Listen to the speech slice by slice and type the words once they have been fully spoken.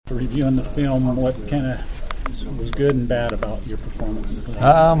Reviewing the film, what kind of was good and bad about your performance?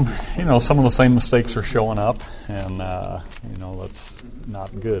 Some of the same mistakes are showing up, and that's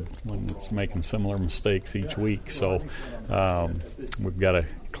not good when it's making similar mistakes each week. So we've got to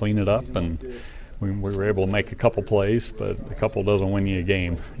clean it up, and we were able to make a couple plays, but a couple doesn't win you a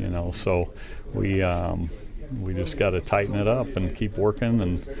game. So we just got to tighten it up and keep working.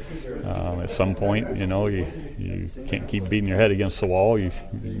 And at some point, you can't keep beating your head against the wall. You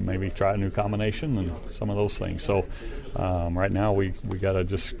maybe try a new combination and some of those things. So right now we got to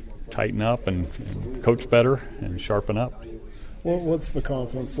just tighten up and coach better and sharpen up. What's the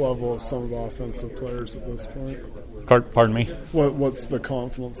confidence level of some of the offensive players at this point? Pardon me? What's the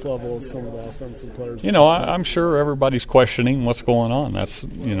confidence level of some of the offensive players? I'm sure everybody's questioning what's going on. That's,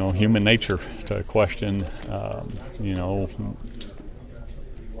 human nature to question,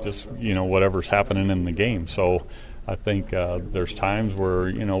 whatever's happening in the game. So I think there's times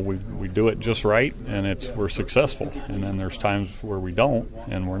where, we do it just right and we're successful. And then there's times where we don't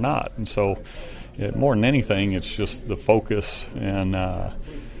and we're not. And so more than anything, it's just the focus and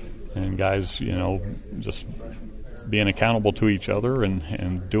guys, just being accountable to each other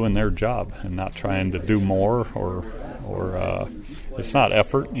and doing their job and not trying to do more or it's not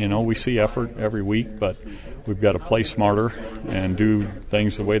effort. We see effort every week, but we've got to play smarter and do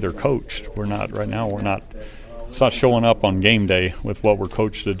things the way they're coached. It's not showing up on game day with what we're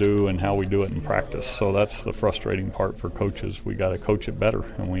coached to do and how we do it in practice. So that's the frustrating part for coaches. We got to coach it better,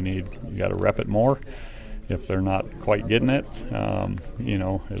 and you got to rep it more. If they're not quite getting it,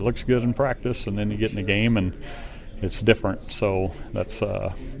 it looks good in practice, and then you get in the game and it's different. So that's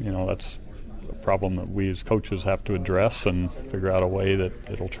that's a problem that we as coaches have to address and figure out a way that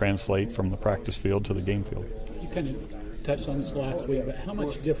it'll translate from the practice field to the game field. You kind of touched on this last week, but how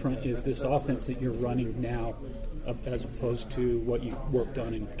much different is this offense that you're running now as opposed to what you worked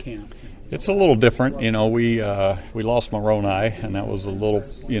on in camp? It's a little different. We lost Moroni, and that was a little,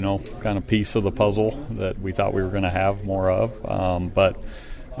 kind of piece of the puzzle that we thought we were going to have more of. But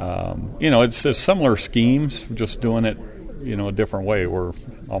it's similar schemes, just doing it, a different way. We're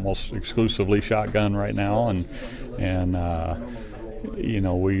almost exclusively shotgun right now, and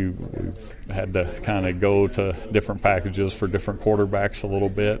we've had to kind of go to different packages for different quarterbacks a little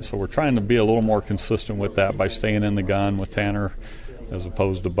bit. So we're trying to be a little more consistent with that by staying in the gun with Tanner as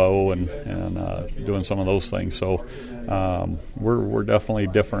opposed to Bo and doing some of those things. So we're definitely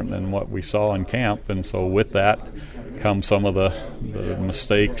different than what we saw in camp. And so with that come some of the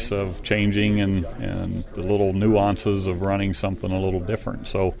mistakes of changing and the little nuances of running something a little different.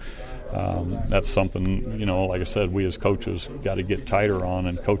 So that's something, like I said, we as coaches got to get tighter on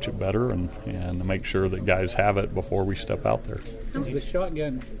and coach it better and make sure that guys have it before we step out there. Is the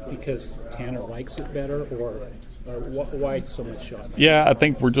shotgun because Tanner likes it better, or why so much shotgun? Yeah, I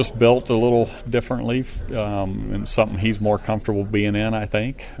think we're just built a little differently, and something he's more comfortable being in, I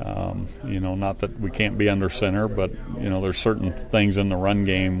think. Not that we can't be under center, but, there's certain things in the run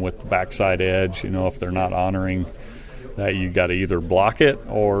game with the backside edge, if they're not honoring that, you got to either block it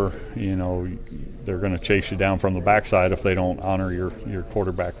or, they're going to chase you down from the backside if they don't honor your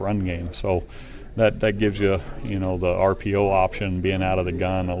quarterback run game. So that gives you, the RPO option, being out of the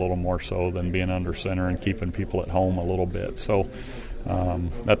gun a little more so than being under center and keeping people at home a little bit. So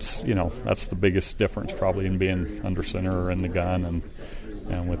that's the biggest difference probably in being under center or in the gun.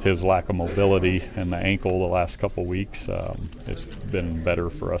 And with his lack of mobility and the ankle the last couple weeks, it's been better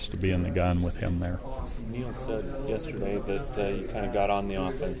for us to be in the gun with him there. Neil said yesterday that you kind of got on the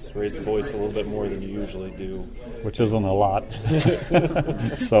offense, raised the voice a little bit more than you usually do. Which isn't a lot.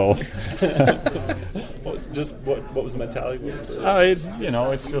 So. Well, just what was the mentality?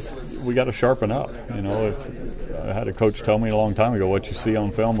 It's just we got to sharpen up. I had a coach tell me a long time ago, what you see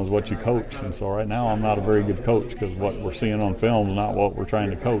on film is what you coach. And so right now I'm not a very good coach because what we're seeing on film is not what we're trying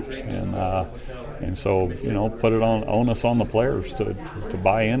to coach. And so, put it on onus on the players to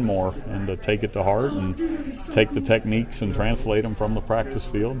buy in more and to take it to heart and take the techniques and translate them from the practice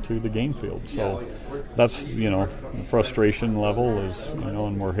field to the game field. So that's, the frustration level is,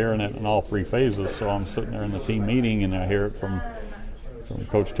 and we're hearing it in all three phases. So I'm sitting there in the team meeting and I hear it from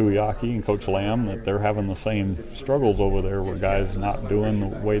Coach Tuiaki and Coach Lamb that they're having the same struggles over there where guys not doing the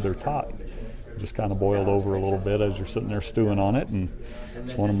way they're taught. Just kind of boiled over a little bit as you're sitting there stewing on it, and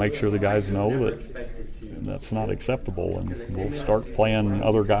just want to make sure the guys know that that's not acceptable, and we'll start playing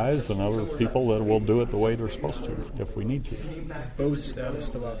other guys and other people that will do it the way they're supposed to if we need to. Is Bo's status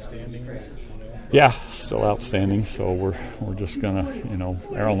still outstanding? Yeah, still outstanding. So we're just gonna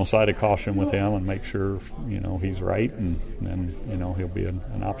err on the side of caution with him and make sure he's right, and then he'll be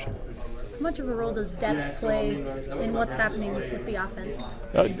an option. much of a role does depth play in what's happening with the offense?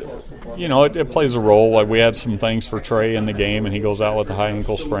 It plays a role. Like we had some things for Trey in the game, and he goes out with a high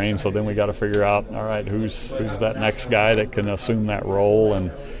ankle sprain. So then we got to figure out, all right, who's that next guy that can assume that role.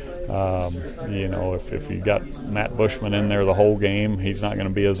 And if you got Matt Bushman in there the whole game, he's not going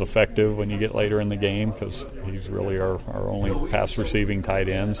to be as effective when you get later in the game because he's really our only pass receiving tight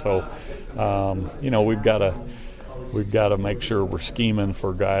end. So we've got to make sure we're scheming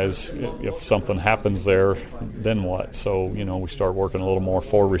for guys. If something happens there, then what? So, we start working a little more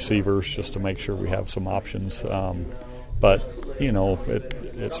for receivers just to make sure we have some options. But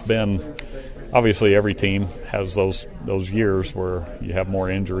it's been – obviously every team has those years where you have more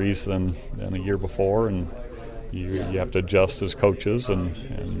injuries than the year before, and you have to adjust as coaches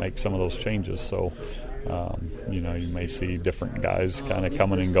and make some of those changes. So, you may see different guys kind of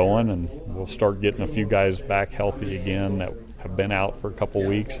coming and going, and we'll start getting a few guys back healthy again that have been out for a couple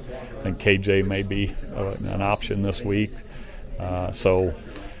weeks. I think KJ may be an option this week. So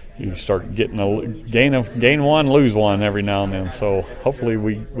you start getting a gain one, lose one every now and then. So hopefully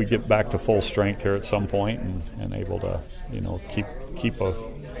we get back to full strength here at some point and able to keep a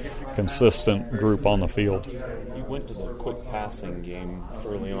consistent group on the field. You went to the quick passing game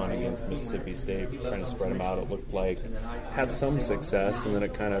early on against Mississippi State, trying to spread them out, it looked like. Had some success, and then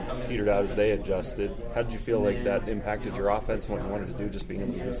it kind of petered out as they adjusted. How did you feel like that impacted your offense and what you wanted to do, just being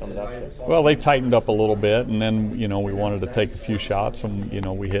able to do some of that stuff? Well, they tightened up a little bit, and then, we wanted to take a few shots, and,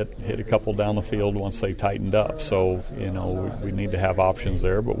 we hit a couple down the field once they tightened up. So, we need to have options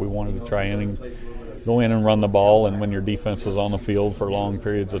there, but we wanted to try and go in and run the ball, and when your defense is on the field for long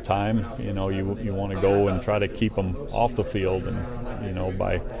periods of time, you want to go and try to keep them off the field, and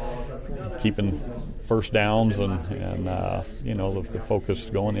by keeping first downs and the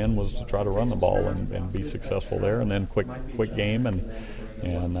focus going in was to try to run the ball and be successful there, and then quick game,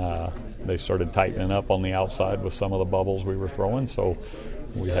 and they started tightening up on the outside with some of the bubbles we were throwing, so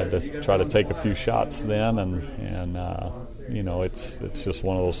we had to try to take a few shots then, and it's just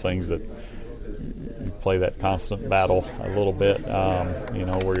one of those things that you play that constant battle a little bit,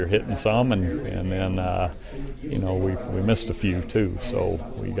 where you're hitting some, and then we missed a few too. So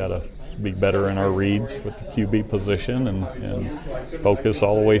we got to be better in our reads with the QB position and focus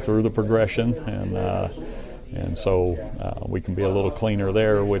all the way through the progression, and so we can be a little cleaner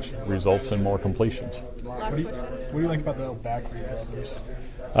there, which results in more completions. What do you like about the Backery brothers?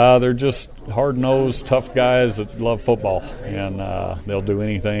 They're just hard-nosed, tough guys that love football, and they'll do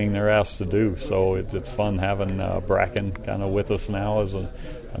anything they're asked to do. So it's fun having Bracken kind of with us now as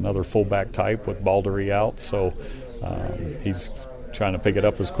another fullback type with Baldery out. So he's trying to pick it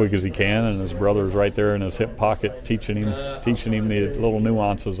up as quick as he can, and his brother's right there in his hip pocket teaching him the little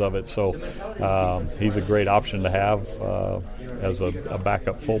nuances of it. So he's a great option to have as a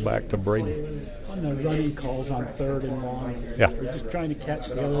backup fullback to Brady. On the running calls on 3rd and long, we're just trying to catch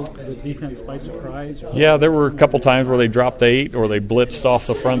the defense by surprise. Yeah, there were a couple times where they dropped 8 or they blitzed off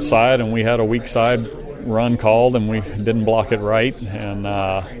the front side, and we had a weak side run called, and we didn't block it right. And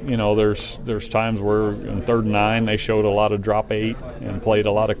there's times where in 3rd and 9 they showed a lot of drop 8 and played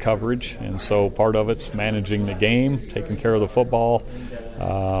a lot of coverage, and so part of it's managing the game, taking care of the football,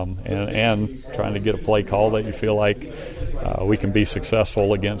 and trying to get a play call that you feel like we can be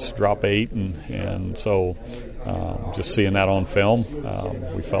successful against drop 8, and so just seeing that on film,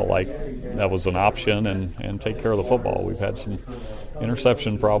 we felt like that was an option and take care of the football. We've had some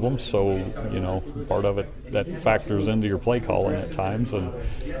interception problems, so part of it that factors into your play calling at times, and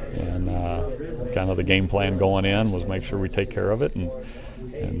kind of the game plan going in was make sure we take care of it, and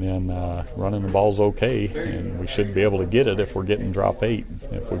then running the ball's okay, and we should be able to get it if we're getting drop 8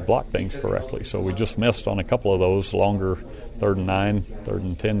 if we block things correctly. So we just missed on a couple of those longer 3rd and 9, 3rd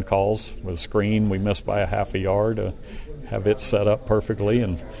and 10 calls with a screen. We missed by a half a yard to have it set up perfectly,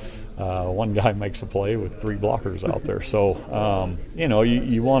 and one guy makes a play with 3 blockers out there. So,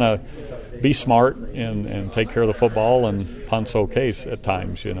 you want to be smart and take care of the football, and punt's okay at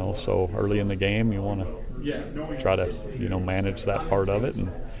times, So early in the game, you want to try to, manage that part of it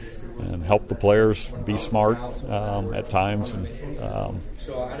and help the players be smart at times and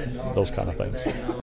those kind of things.